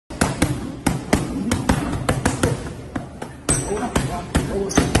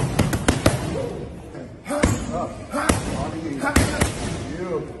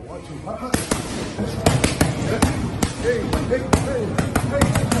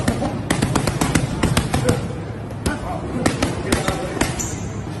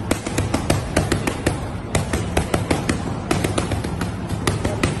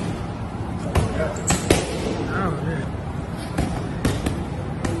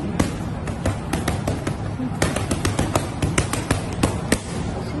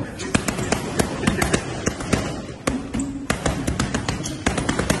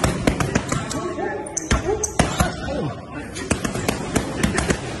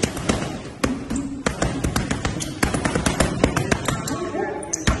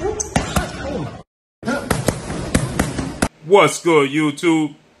What's good,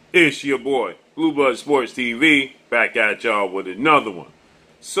 YouTube? It's your boy, Blue Blood Sports TV, back at y'all with another one.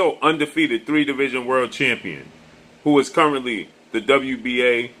 So, undefeated 3-division world champion, who is currently the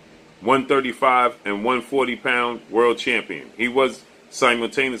WBA 135 and 140 pound world champion. He was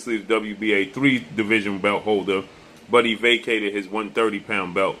simultaneously the WBA 3-division belt holder, but he vacated his 130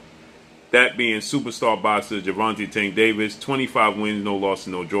 pound belt. That being superstar boxer Gervonta Tank Davis, 25 wins, no losses,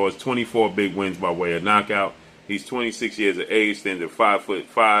 no draws, 24 big wins by way of knockout. He's 26 years of age, stands at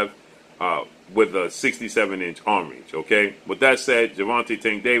 5'5", with a 67-inch arm reach. Okay. With that said, Gervonta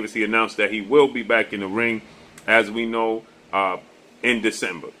Tank Davis, he announced that he will be back in the ring, as we know, in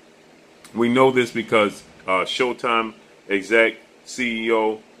December. We know this because Showtime exec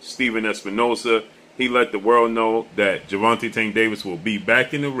CEO Steven Espinosa, he let the world know that Gervonta Tank Davis will be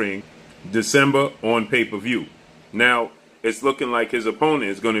back in the ring December on pay-per-view. Now, it's looking like his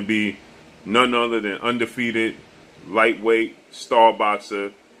opponent is going to be none other than undefeated lightweight star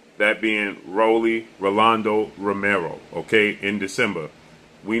boxer, that being Rolando Romero, okay, in December.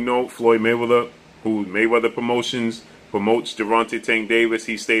 We know Floyd Mayweather, who Mayweather Promotions promotes Gervonta Tank Davis.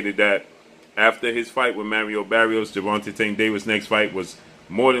 He stated that after his fight with Mario Barrios, Gervonta Tank Davis' next fight was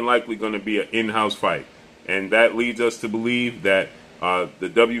more than likely going to be an in-house fight. And that leads us to believe that the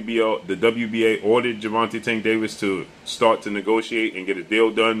WBA ordered Gervonta Tank Davis to start to negotiate and get a deal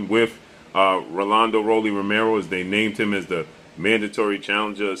done with Rolando Romero, as they named him as the mandatory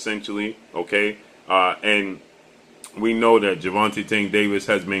challenger, essentially. Okay, and we know that Gervonta Tank Davis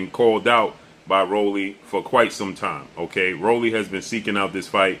has been called out by Rolly for quite some time. Okay, Rolly has been seeking out this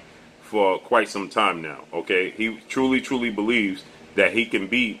fight for quite some time now. Okay, he truly believes that he can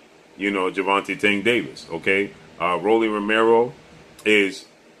beat, Gervonta Tank Davis. Okay, Rolly Romero is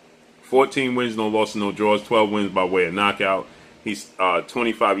 14 wins, no losses, no draws, 12 wins by way of knockout. He's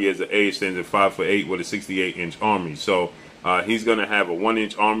 25 years of age, stands at 5'8" with a 68-inch arm reach. So he's going to have a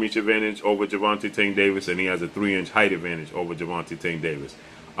 1-inch arm reach advantage over Gervonta Tank Davis, and he has a 3-inch height advantage over Gervonta Tank Davis.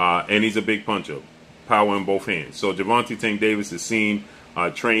 And he's a big puncher, power in both hands. So Gervonta Tank Davis is seen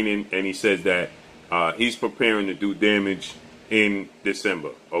training, and he says that he's preparing to do damage in December.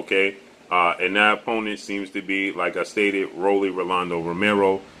 Okay, and that opponent seems to be, like I stated, Rolando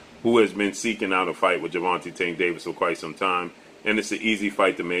Romero, who has been seeking out a fight with Gervonta Tank Davis for quite some time. And it's an easy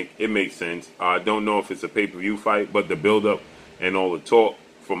fight to make. It makes sense. I don't know if it's a pay-per-view fight, but the build-up and all the talk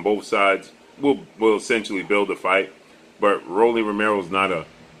from both sides will essentially build a fight. But Rolly Romero's not a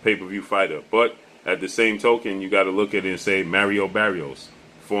pay-per-view fighter. But at the same token, you got to look at it and say Mario Barrios,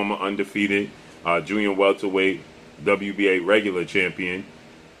 former undefeated junior welterweight WBA regular champion.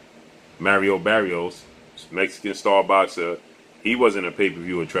 Mario Barrios, Mexican star boxer. He wasn't a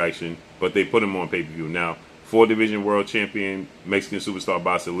pay-per-view attraction, but they put him on pay-per-view now. 4-division world champion, Mexican superstar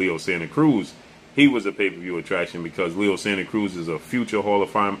boxer Leo Santa Cruz. He was a pay-per-view attraction because Leo Santa Cruz is a future Hall of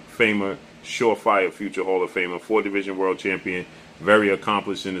Famer, surefire future Hall of Famer, 4-division world champion, very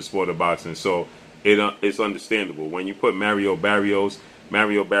accomplished in the sport of boxing. So it's understandable. When you put Mario Barrios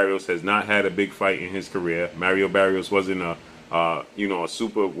has not had a big fight in his career. Mario Barrios wasn't a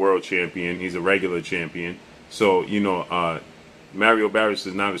super world champion. He's a regular champion. So, Mario Barrios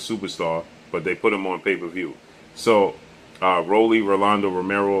is not a superstar, but they put him on pay-per-view. So, Rolando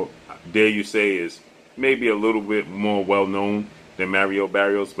Romero, dare you say, is maybe a little bit more well-known than Mario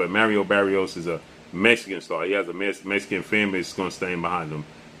Barrios, but Mario Barrios is a Mexican star. He has a Mexican fan base that's going to stand behind him.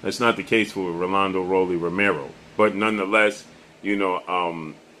 That's not the case for Rolando Romero. But nonetheless, he's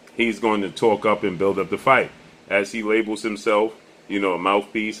going to talk up and build up the fight. As he labels himself, a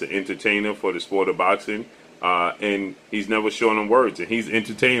mouthpiece, an entertainer for the sport of boxing. And he's never short on words, and he's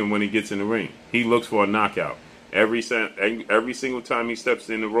entertaining when he gets in the ring. He looks for a knockout. Every single time he steps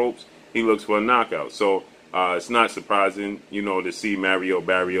in the ropes, he looks for a knockout. So it's not surprising, to see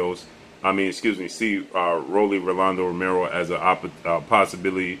see Rolando Romero as a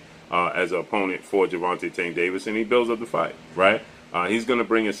possibility as an opponent for Gervonta Tank Davis, and he builds up the fight, right? He's going to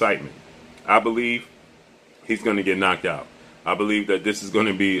bring excitement. I believe he's going to get knocked out. I believe that this is going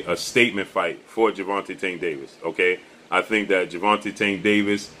to be a statement fight for Gervonta Tank Davis. Okay, I think that Gervonta Tank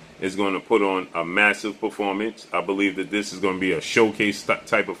Davis is going to put on a massive performance. I believe that this is going to be a showcase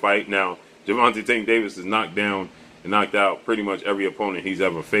type of fight. Now, Gervonta Tank Davis has knocked down and knocked out pretty much every opponent he's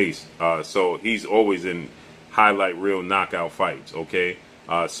ever faced. So he's always in highlight reel knockout fights. Okay,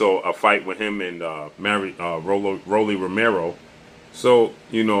 so a fight with him and Rolly Romero. So,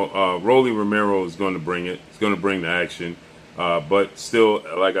 Rolly Romero is going to bring it. He's going to bring the action. But still,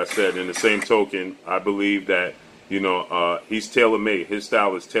 like I said, in the same token, I believe that, he's tailor-made. His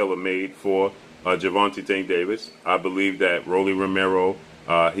style is tailor-made for Gervonta Tank Davis. I believe that Rolly Romero,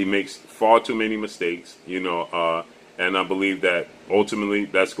 he makes far too many mistakes, and I believe that ultimately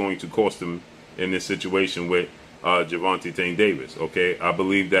that's going to cost him in this situation with Gervonta Tank Davis, okay? I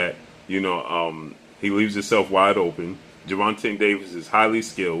believe that, he leaves himself wide open. Gervonta Tank Davis is highly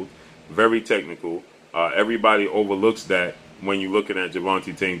skilled, very technical. Everybody overlooks that when you're looking at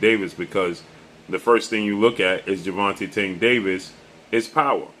Gervonta Tank Davis, because the first thing you look at is Gervonta Tank Davis, his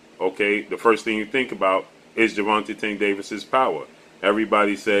power. Okay, the first thing you think about is Gervonta Tank Davis's power.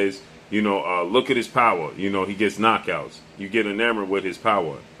 Everybody says, look at his power. He gets knockouts. You get enamored with his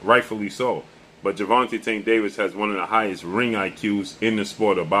power, rightfully so. But Gervonta Tank Davis has one of the highest ring IQs in the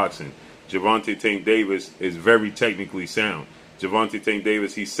sport of boxing. Gervonta Tank Davis is very technically sound. Gervonta Tank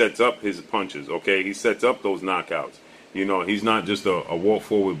Davis, he sets up his punches, okay? He sets up those knockouts. He's not just a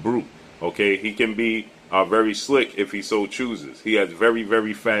walk-forward brute, okay? He can be very slick if he so chooses. He has very,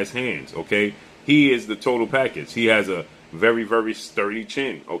 very fast hands, okay? He is the total package. He has a very, very sturdy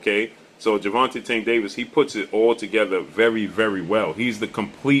chin, okay? So Gervonta Tank Davis, he puts it all together very, very well. He's the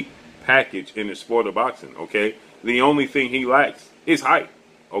complete package in the sport of boxing, okay? The only thing he lacks is height,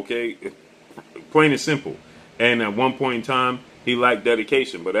 okay? Plain and simple. And at one point in time, he lacked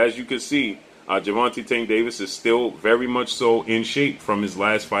dedication. But as you can see, Gervonta Tank Davis is still very much so in shape from his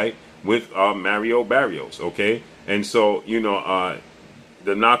last fight with Mario Barrios, okay? And so,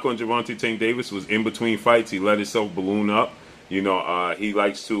 the knock on Gervonta Tank Davis was in between fights. He let himself balloon up. He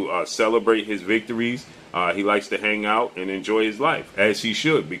likes to celebrate his victories. He likes to hang out and enjoy his life, as he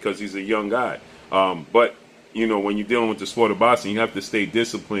should, because he's a young guy. But, when you're dealing with the sport of boxing, you have to stay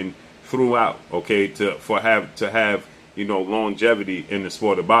disciplined throughout, okay, to have longevity in the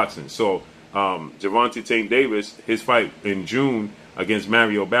sport of boxing. So Gervonta Tank Davis, his fight in June against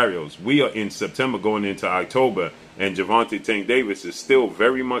Mario Barrios, we are in September going into October, and Gervonta Tank Davis is still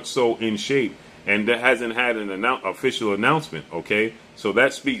very much so in shape, and that hasn't had an official announcement, okay? So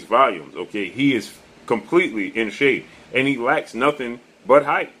that speaks volumes, okay? He is completely in shape, and he lacks nothing but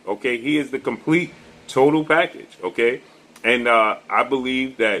height, okay? He is the complete total package, okay? And I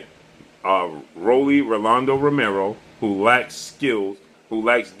believe that Rolando Romero, who lacks skills, who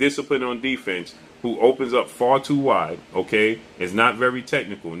lacks discipline on defense, who opens up far too wide, okay, is not very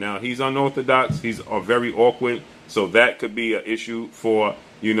technical. Now, he's unorthodox. He's very awkward. So that could be an issue for,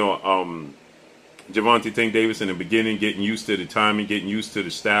 Gervonta Tank Davis in the beginning, getting used to the timing, getting used to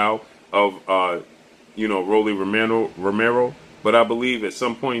the style of, Rolly Romero. But I believe at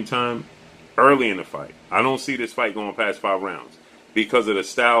some point in time, early in the fight, I don't see this fight going past 5 rounds. Because of the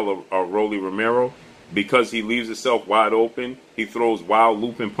style of Rolly Romero, because he leaves himself wide open, he throws wild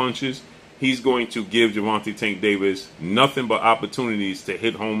looping punches, he's going to give Gervonta Tank Davis nothing but opportunities to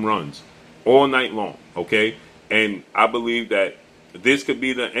hit home runs all night long, okay? And I believe that this could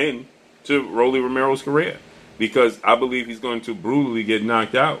be the end to Rolly Romero's career, because I believe he's going to brutally get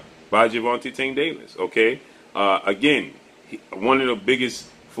knocked out by Gervonta Tank Davis, okay? Again, one of the biggest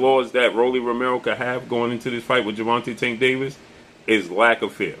flaws that Rolly Romero could have going into this fight with Gervonta Tank Davis is lack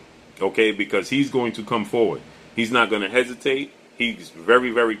of fear, okay? Because he's going to come forward. He's not going to hesitate. He's very,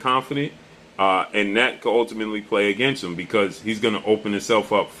 very confident, and that could ultimately play against him, because he's going to open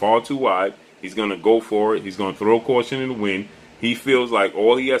himself up far too wide. He's going to go for it. He's going to throw caution in the wind. He feels like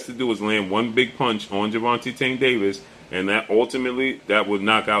all he has to do is land one big punch on Gervonta Tank Davis, and that ultimately that would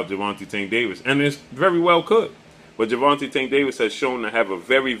knock out Gervonta Tank Davis, and it very well could. But Gervonta Tank Davis has shown to have a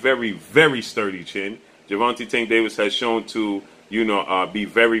very, very, very sturdy chin. Gervonta Tank Davis has shown to be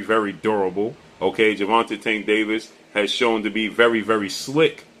very, very durable. Okay, Gervonta Tank Davis has shown to be very, very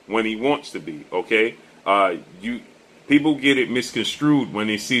slick when he wants to be. Okay, people get it misconstrued when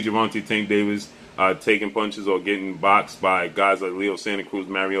they see Gervonta Tank Davis taking punches or getting boxed by guys like Leo Santa Cruz,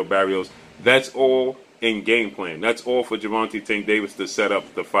 Mario Barrios. That's all in game plan. That's all for Gervonta Tank Davis to set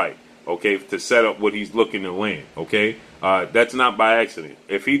up the fight. Okay, to set up what he's looking to land. Okay, that's not by accident.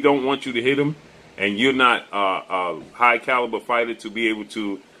 If he don't want you to hit him, and you're not a high caliber fighter to be able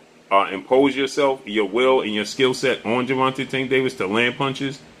to impose yourself, your will, and your skill set on Gervonta Tank Davis to land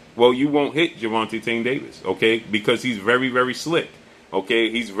punches, well, you won't hit Gervonta Tank Davis, okay? Because he's very, very slick, okay?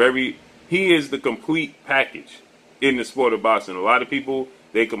 He is the complete package in the sport of boxing. A lot of people,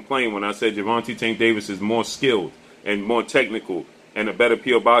 they complain when I said Gervonta Tank Davis is more skilled and more technical and a better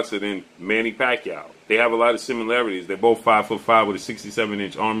pure boxer than Manny Pacquiao. They have a lot of similarities. They're both 5'5" with a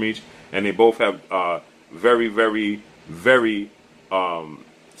 67-inch arm reach, and they both have very, very, very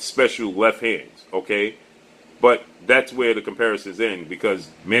special left hands, okay? But that's where the comparisons end, because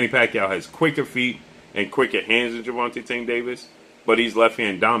Manny Pacquiao has quicker feet and quicker hands than Gervonta Tank Davis, but he's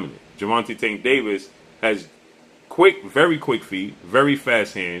left-hand dominant. Gervonta Tank Davis has quick, very quick feet, very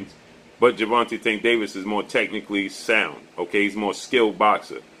fast hands, but Gervonta Tank Davis is more technically sound, okay? He's more skilled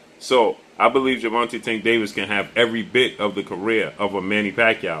boxer. So I believe Gervonta Tank Davis can have every bit of the career of a Manny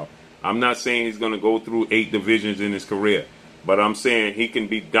Pacquiao. I'm not saying he's going to go through 8 divisions in his career, but I'm saying he can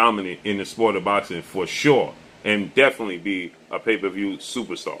be dominant in the sport of boxing for sure, and definitely be a pay-per-view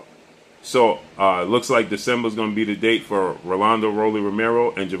superstar. So, looks like December is going to be the date for Rolando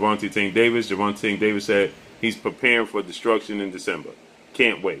Romero and Gervonta Tank Davis. Gervonta Tank Davis said he's preparing for destruction in December.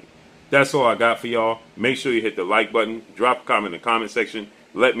 Can't wait. That's all I got for y'all. Make sure you hit the like button. Drop a comment in the comment section.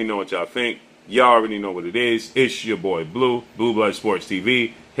 Let me know what y'all think. Y'all already know what it is. It's your boy Blue, Blue Blood Sports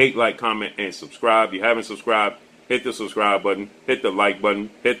TV. Hate, like, comment, and subscribe. If you haven't subscribed, hit the subscribe button, hit the like button,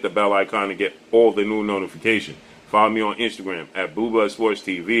 hit the bell icon to get all the new notifications. Follow me on Instagram at Blue Blood Sports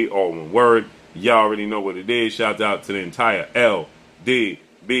TV, all one word. Y'all already know what it is. Shout out to the entire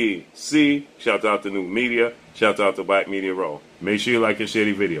LDBC. Shout out to New Media. Shout out to Black Media Row. Make sure you like and share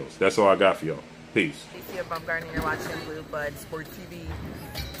these videos. That's all I got for y'all. Peace. You're watching Blue Blood Sports TV.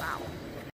 Wow.